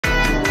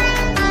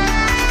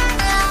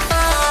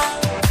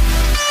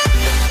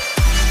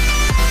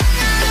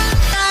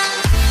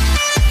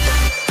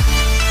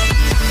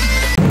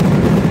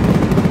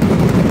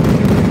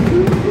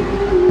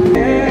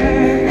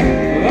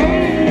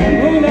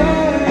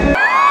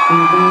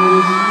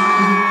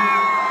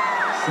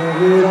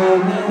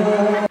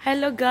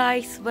Hello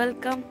guys,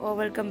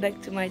 welcome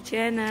back to my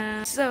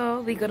channel.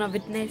 So we're gonna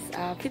witness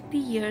 50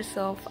 years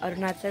of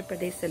Arunachal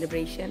Pradesh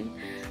celebration,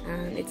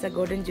 and it's a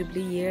golden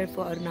jubilee year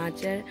for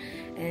Arunachal,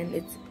 and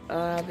it's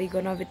we're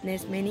gonna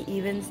witness many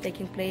events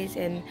taking place,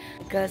 and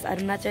because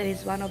Arunachal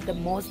is one of the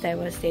most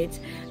diverse states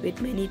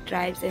with many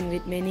tribes and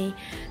with many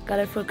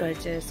colorful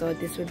cultures, so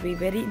this would be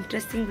very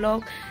interesting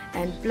vlog.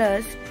 And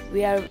plus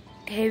we are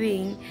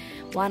having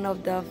one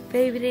of the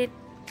favorite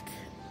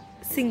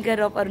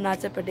singer of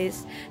Arunachal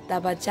Pradesh,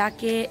 Taba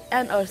Chake,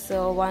 and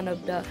also one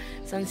of the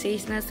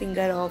sensational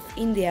singer of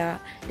India,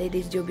 that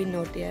is Jubin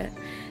Nautiyal.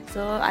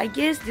 So I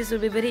guess this will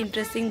be very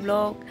interesting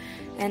vlog,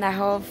 and I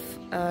hope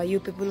you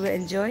people will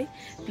enjoy.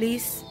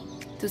 Please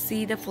to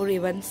see the full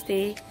event,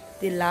 stay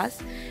till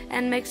last,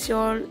 and make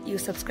sure you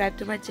subscribe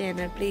to my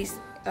channel. Please,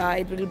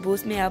 it will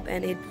boost me up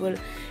and it will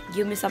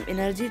give me some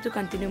energy to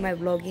continue my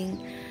vlogging,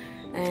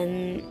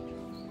 and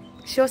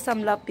show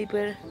some love,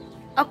 people.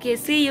 Okay,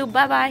 see you,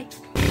 bye bye.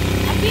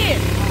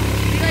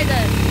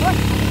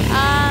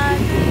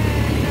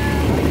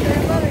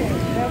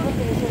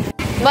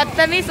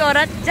 बदतमीज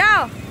औरत,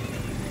 जाओ।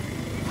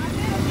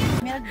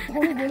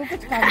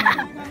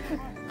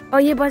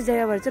 और ये बस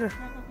जाएगा बच्चे।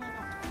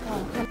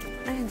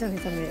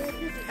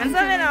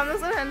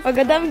 और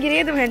गद्दा में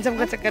गिरी तुम हैंडसम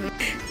का चक्कर में।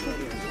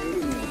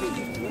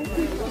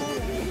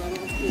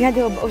 यहाँ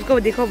देखो, उसको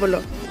देखो,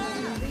 बोलो।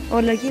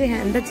 और लड़की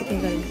है अंदर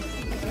चिकन करेंगे।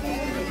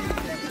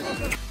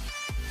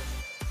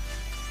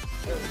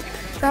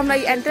 तो हम लोग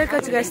एंटर कर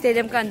चुके हैं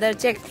स्टेडियम का अंदर।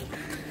 चेक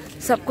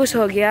सब कुछ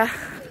हो गया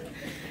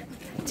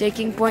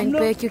चेकिंग पॉइंट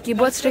पे, क्योंकि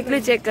बहुत स्ट्रिक्टली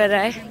चेक कर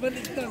रहा है।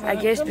 आई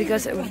गेस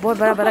बिकॉज बहुत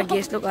बड़ा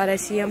गेस्ट लोग आ रहा है,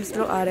 सीएम्स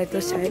लोग आ रहे हैं, तो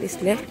शायद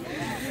इसलिए।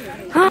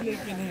 हाँ,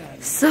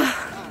 so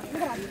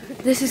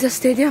this is a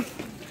stadium.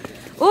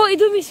 ओ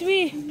इधर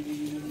मिश्मी,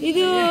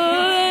 इधर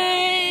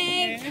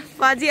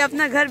पाजी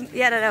अपना घर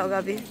याद आ रहा होगा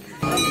अभी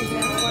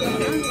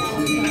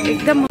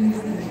एकदम।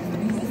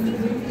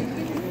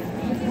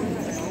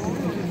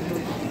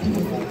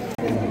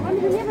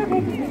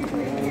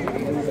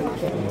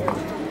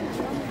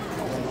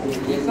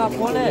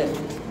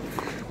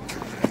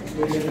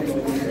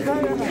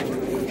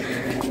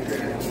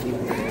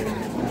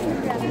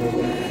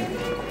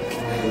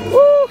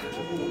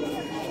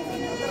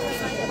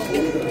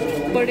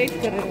 बड़े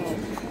कर रहे हो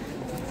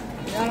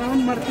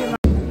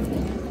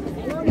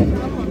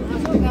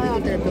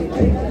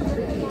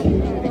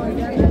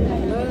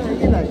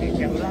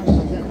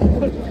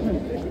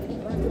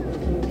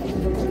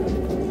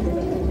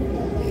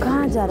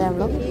कहाँ जा रहे हैं हम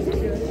लोग?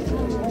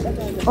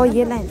 ओ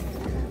ये लाइन।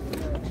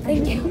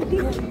 Thank you.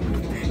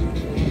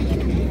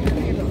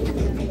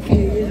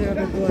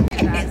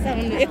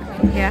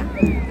 क्या?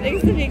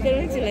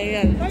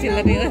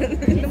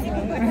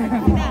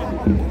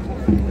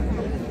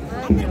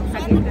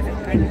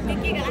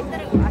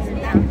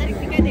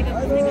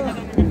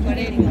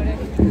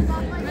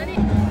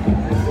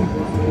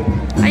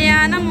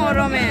 ना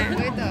मोरो में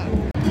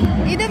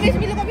इधर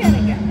मिश्मी लोग भी आ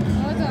रहे क्या?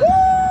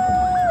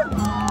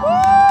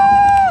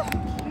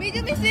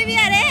 मिजू मिश्मी भी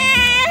आ रहे हैं।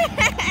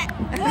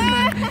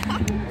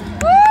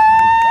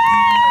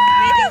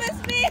 मिजू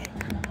मिश्मी,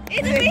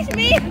 इधर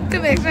मिश्मी।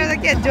 तुम एक्स्ट्रा सा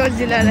क्या जोर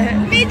जिला रहे हैं?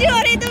 मिजू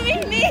और इधर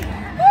मिश्मी,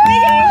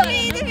 मिजू मिश्मी,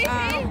 इधर Mishmi.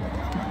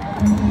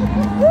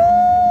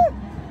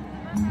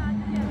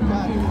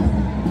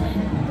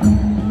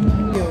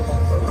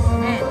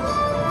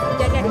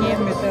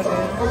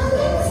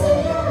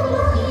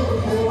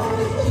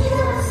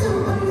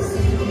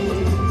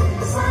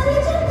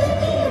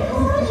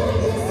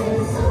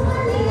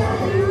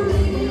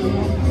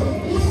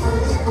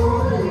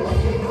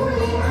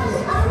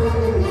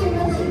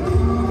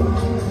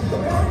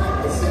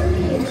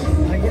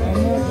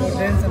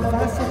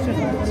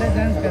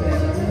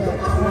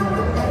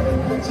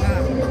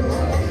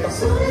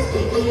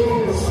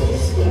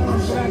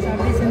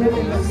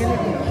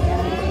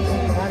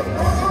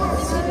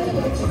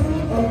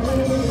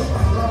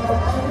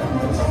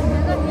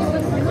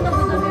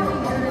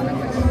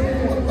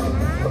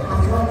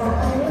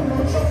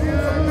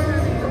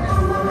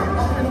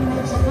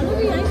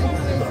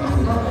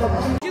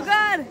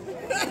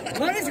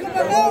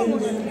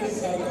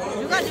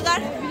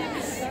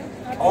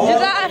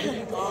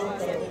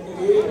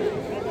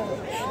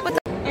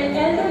 An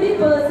elderly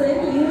person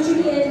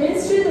usually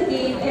administers the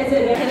game as a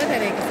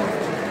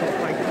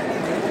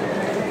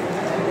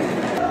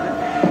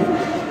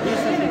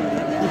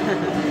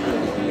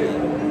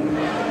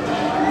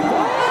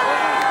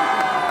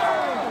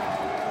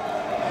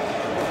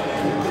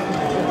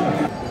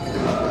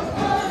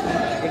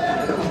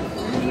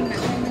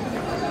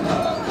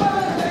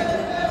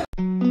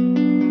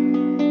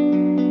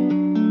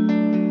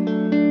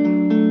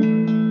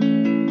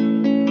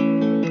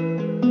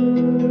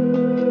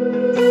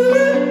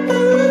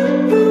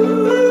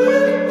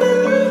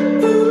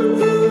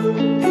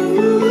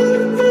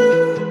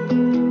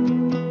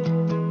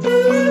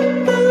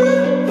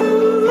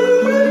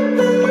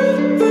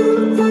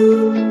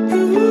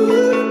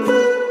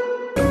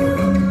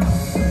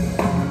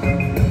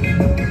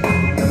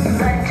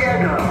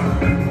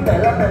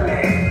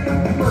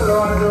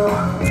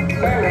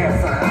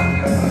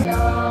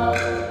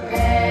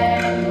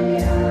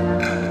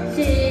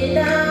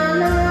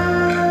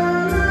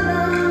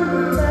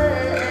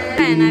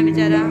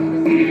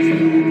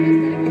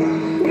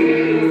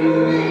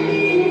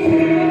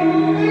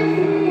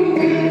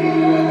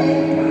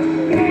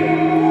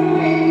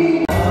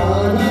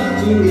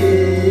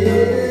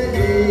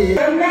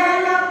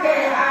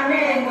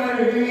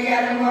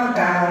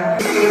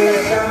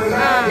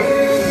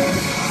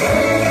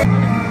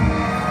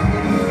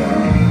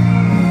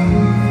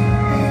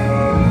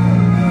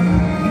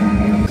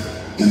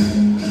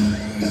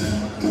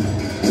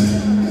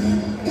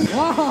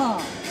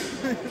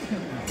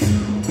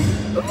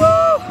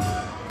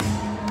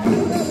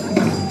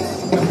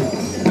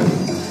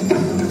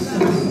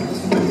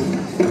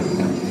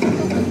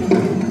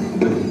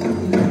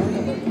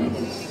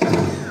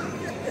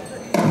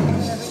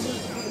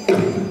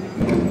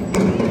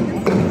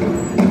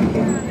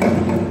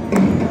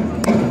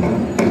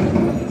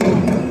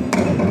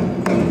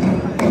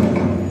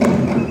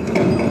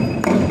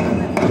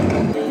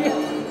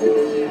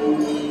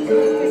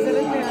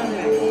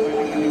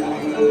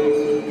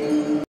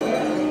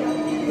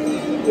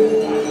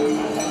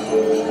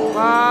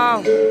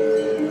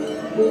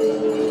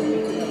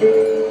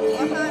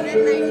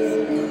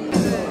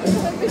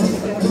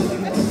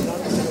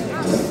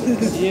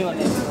ये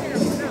वाले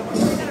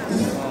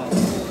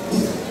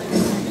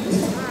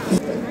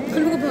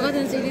को भगा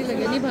देने से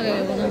लगे नहीं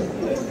भागेगा वो ना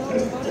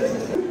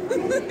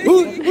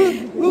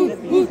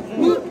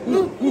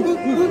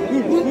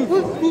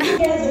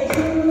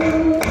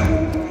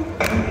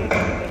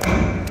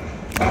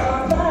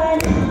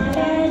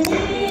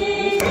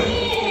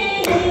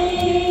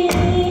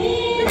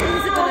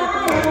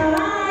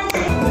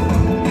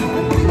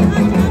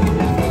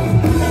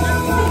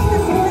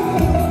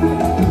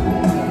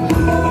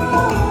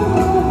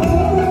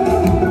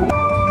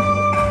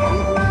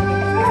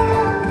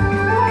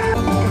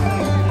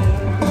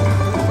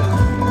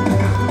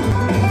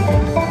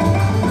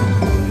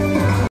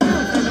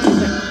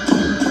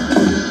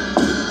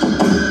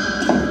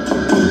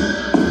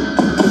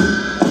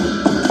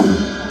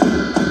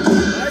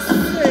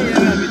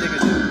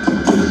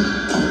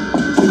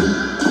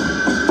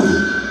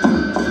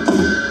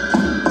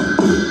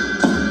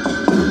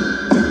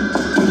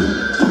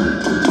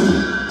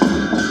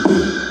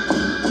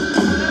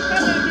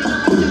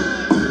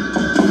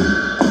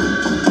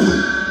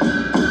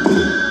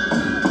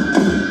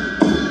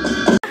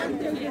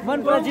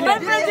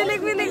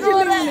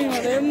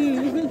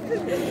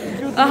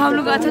हम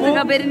लोग अच्छा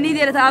जगह बेरी नहीं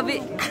दे रहा था अभी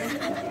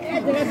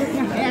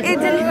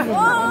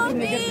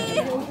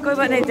कोई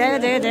बात नहीं जाएगा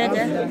जाएगा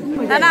जाएगा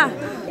है ना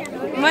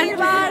मन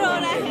बार हो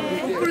रहा है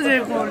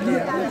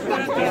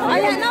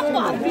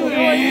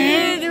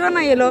देखो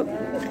ना ये लोग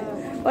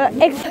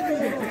और एक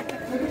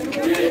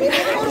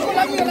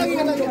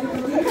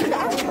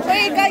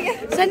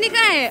सन्नी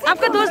कहाँ है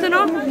आपका दोस्त है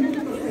ना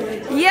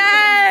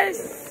यस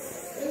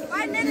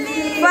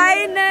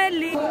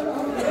फाइनली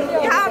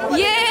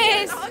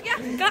यस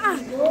कहाँ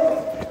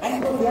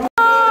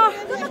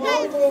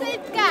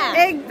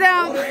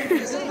एकदम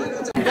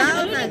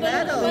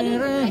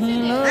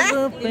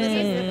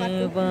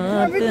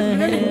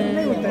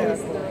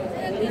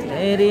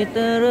तेरी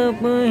तरफ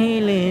ही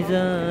ले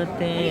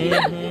जाते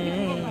हैं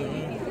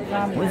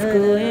मुझको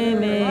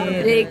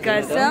मेरे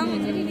कसम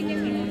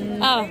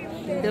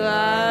तो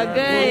आ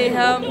गए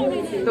हम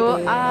तो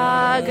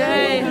आ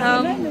गए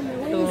हम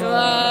तो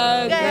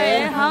आ गए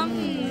हम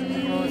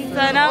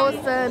सनम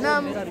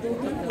सनम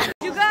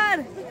जुगाड़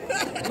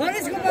जुगाड़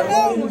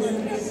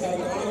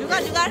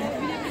जुगाड़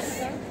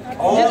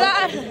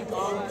जुगाड़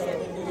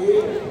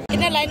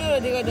कितना लाइन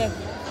में देखो इधर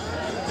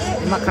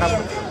दिमाग खराब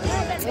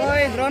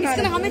ओए ड्रोन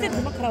इसका हमें तो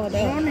दिमाग खराब होता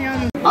है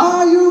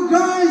Are you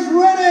guys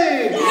ready?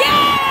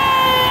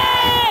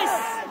 Yes!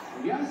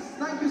 Yes,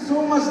 thank you so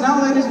much. Now,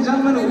 ladies and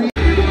gentlemen, we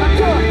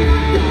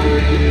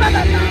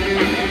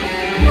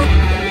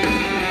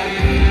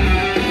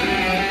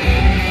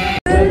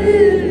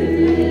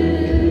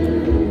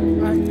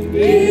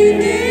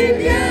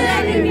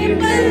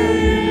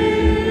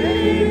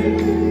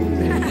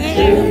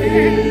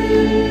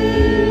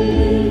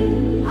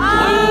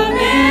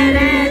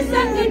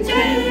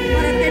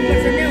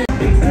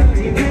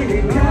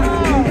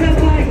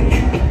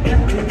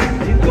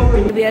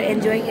We are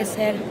enjoying it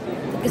here.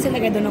 कैसे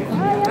लगे दोनों को?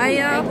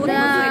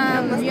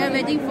 We are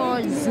waiting for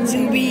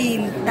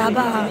Jubin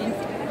Taba.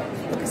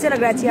 तो कैसे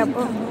लग रहा है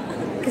आपको?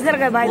 कैसे लग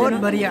रहा है भाई? बहुत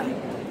बढ़िया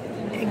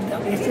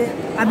एकदम ऐसे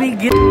अभी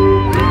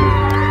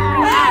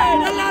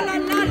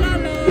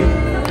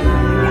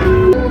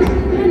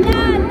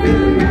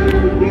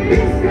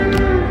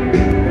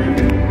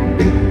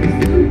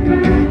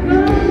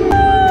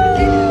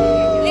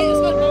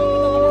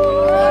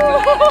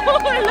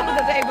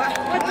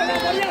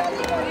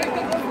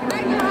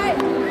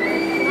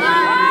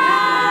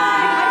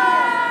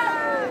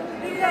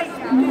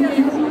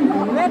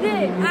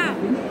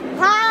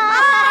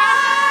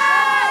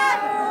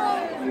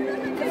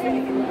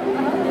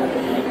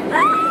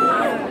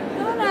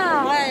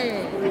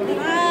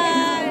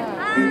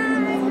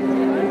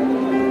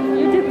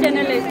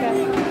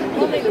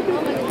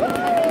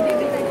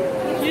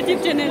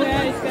YouTube channel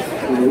है इसका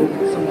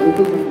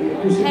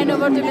hand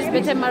over to Miss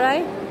Betty Marai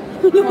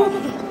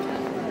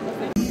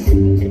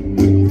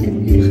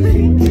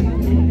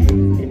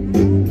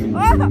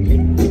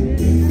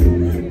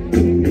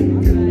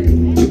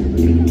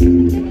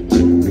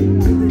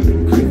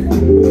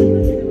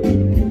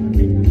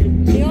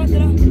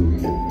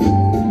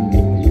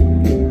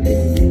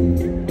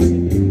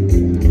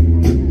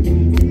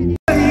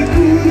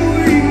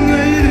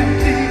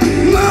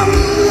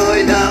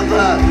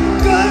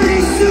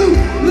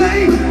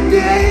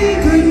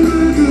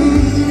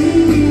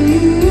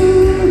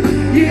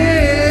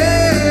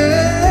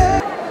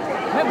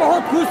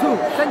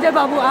Sanjay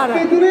बाबू आ रहा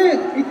है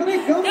इतने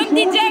कम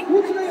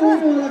कुछ नहीं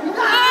होने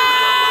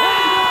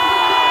वाला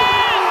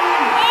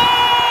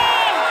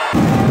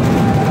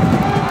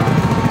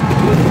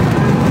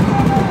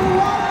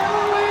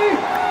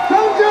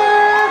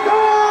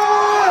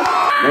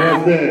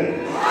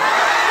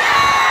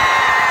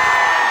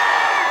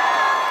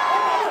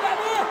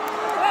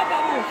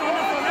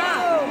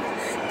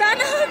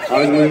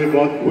आज मुझे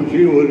बहुत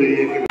खुशी हो रही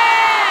है कि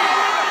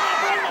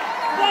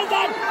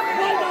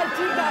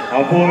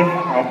अपन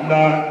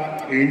अपना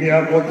इंडिया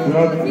को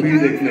पूरा फ्री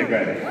देखने का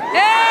है।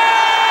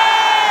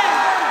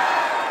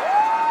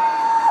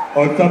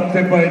 और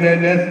सबसे पहले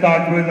let's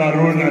start with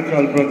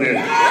Arunachal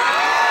Pradesh.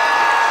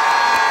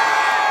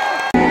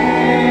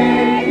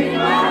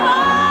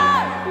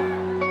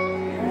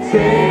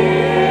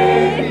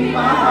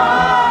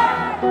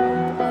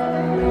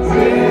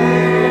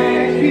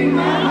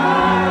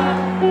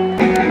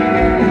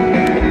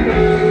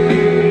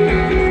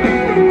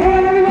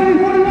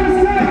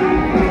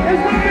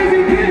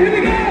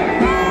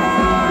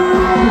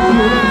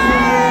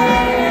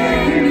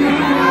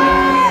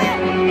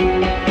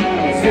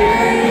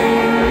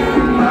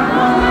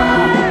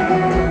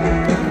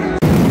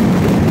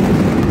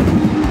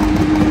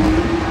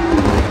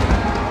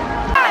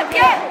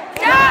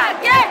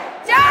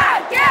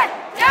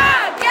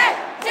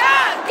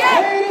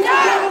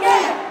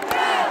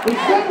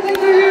 Presenting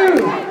to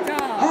you,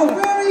 our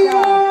very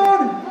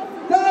own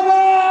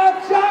Taba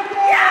Chake!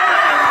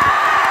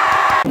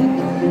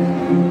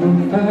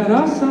 And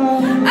also,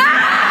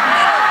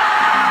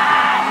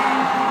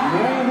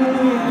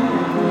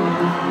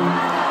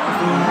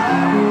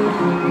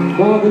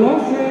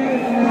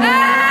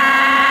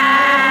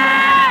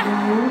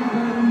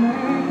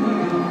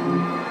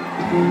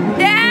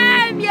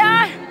 Damn,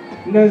 yaar!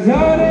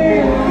 Nazare!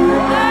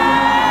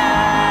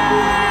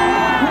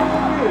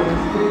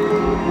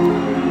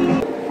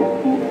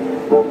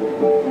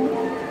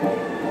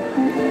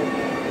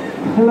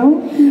 Hello?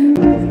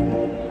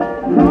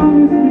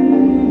 Promise me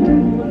you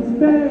will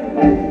stay.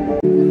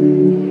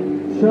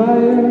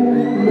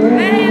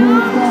 मेरे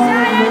हम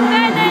शायद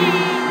मैं नहीं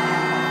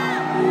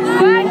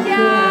हुआ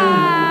क्या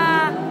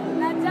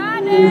न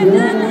जाने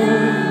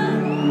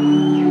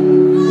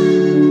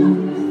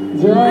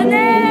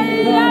जाने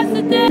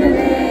रास्ते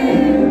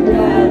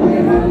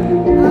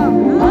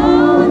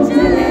आओ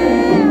चले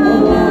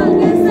हवा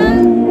के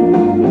संग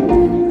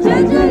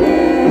चले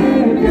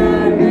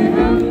प्यार में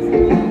हम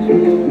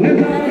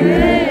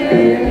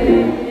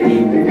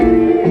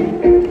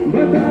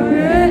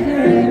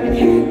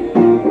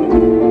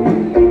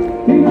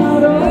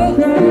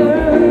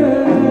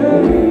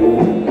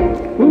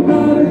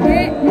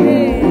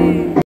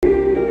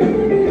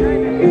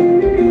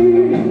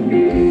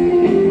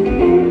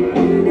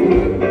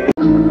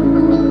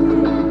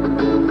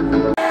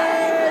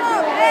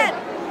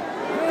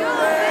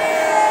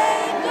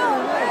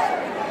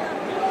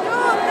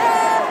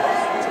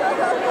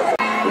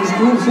इस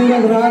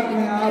खूबसूरत रात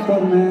में आप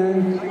और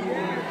मैं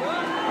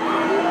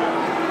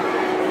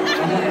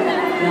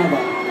क्या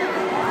बात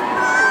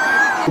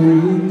तू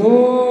ही तो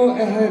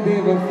अहदे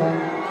वफा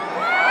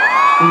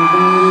तू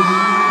मेरी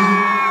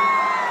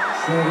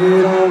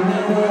सवेरा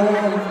मेरा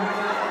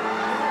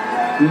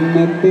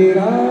मैं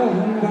तेरा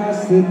हम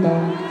रास्ता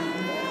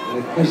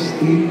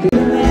कश्ती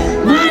तेरा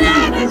हुआ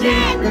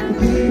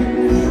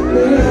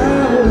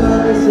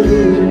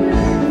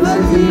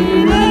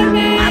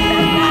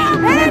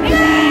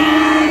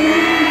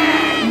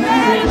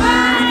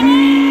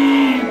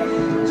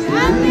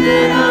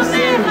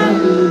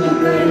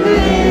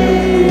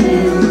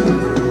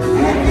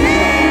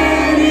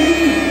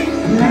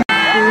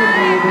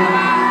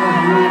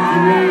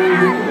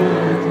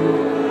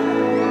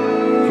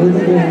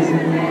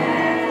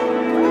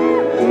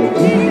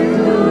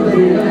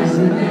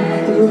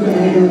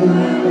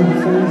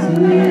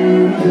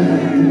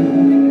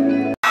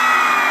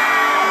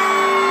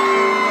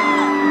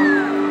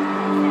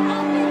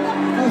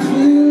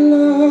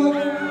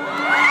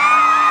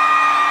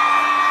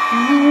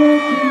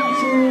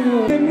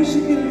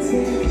मुश्किल से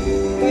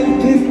कल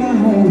फिर ना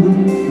हो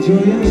जो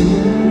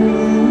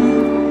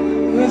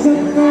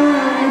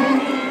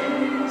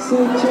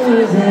सोचो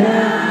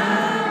जरा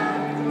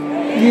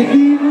ये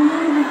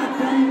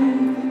दीवानापन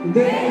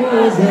देखो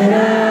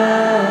जरा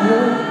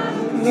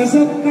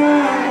गजब का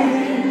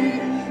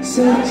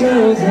सोचो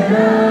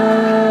जरा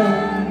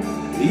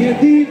ये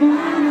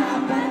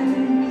दीवानापन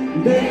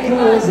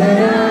देखो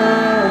जरा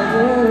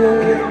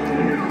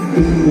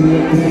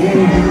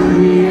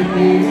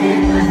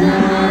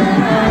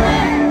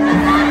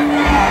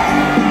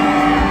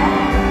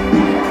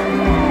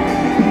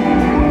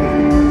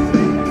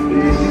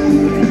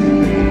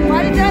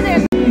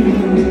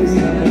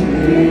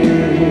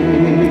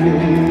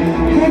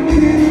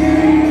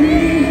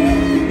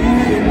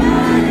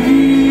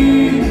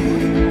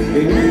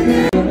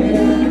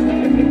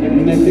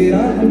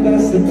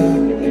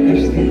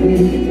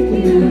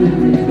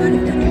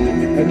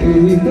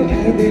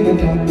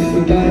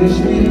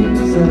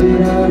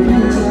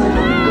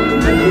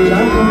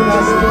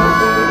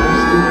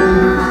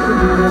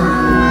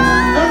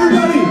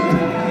Everybody!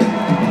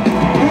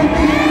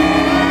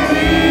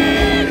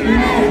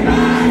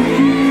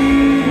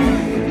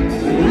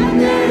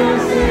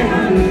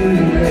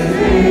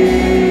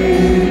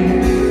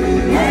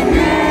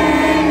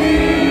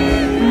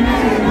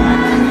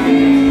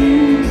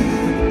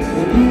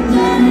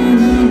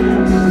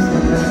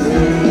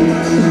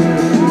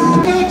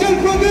 Arunachal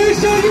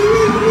Pradesh, are you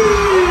with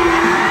me?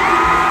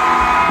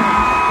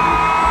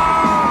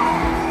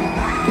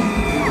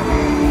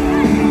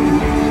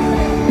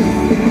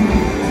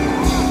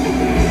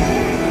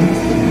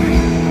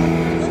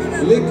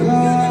 लिखा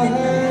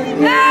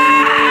है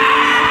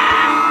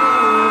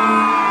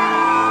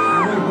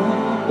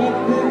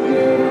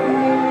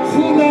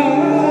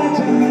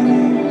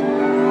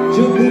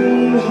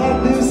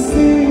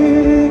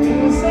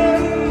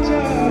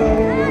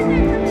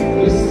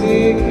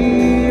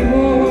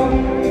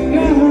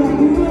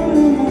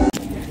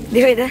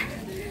इधर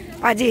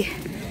पाजी,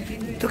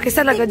 तो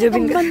कैसा लगा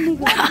जुबिन का?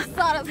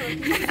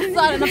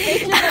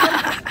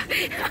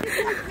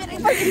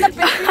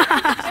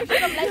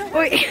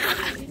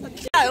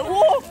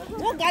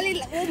 वो गाली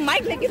वो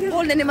माइक लेके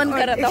बोलने ने मन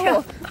कर रहा था,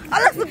 वो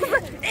अलग से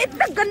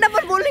इतना गंदा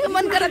पर बोलने का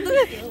मन कर रहा था।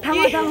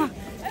 थमा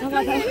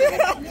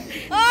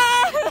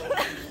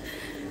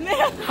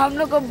हम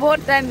लोग को बहुत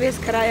टाइम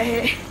वेस्ट कराया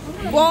है,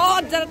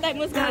 बहुत ज्यादा टाइम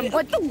वेस्ट कराया।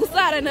 बहुत तो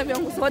गुस्सा आ रहा है ना,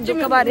 बहुत दुख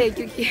का है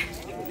क्योंकि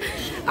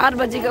 8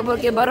 बजे का बोल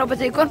के 12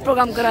 बजे कौन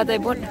प्रोग्राम कराता है,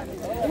 बहुत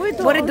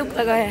दुख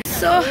लगा है।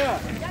 सो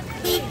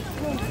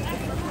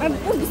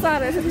बहुत गुस्सा आ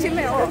रहा है सच्ची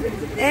में।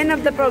 एंड ऑफ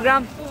द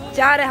प्रोग्राम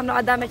जा रहे हम लोग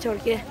आधा में छोड़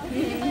के,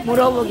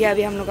 मुरव हो गया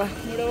अभी हम लोग का।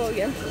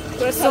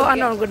 सो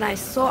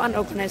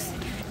unorganised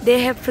they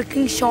have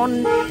fricking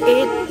shown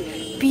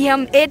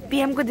 8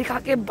 PM को दिखा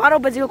के 12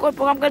 बजे को कोई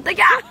प्रोग्राम करता है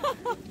क्या?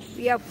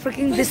 We are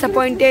fricking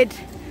disappointed.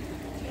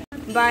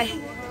 Bye,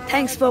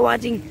 thanks for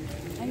watching.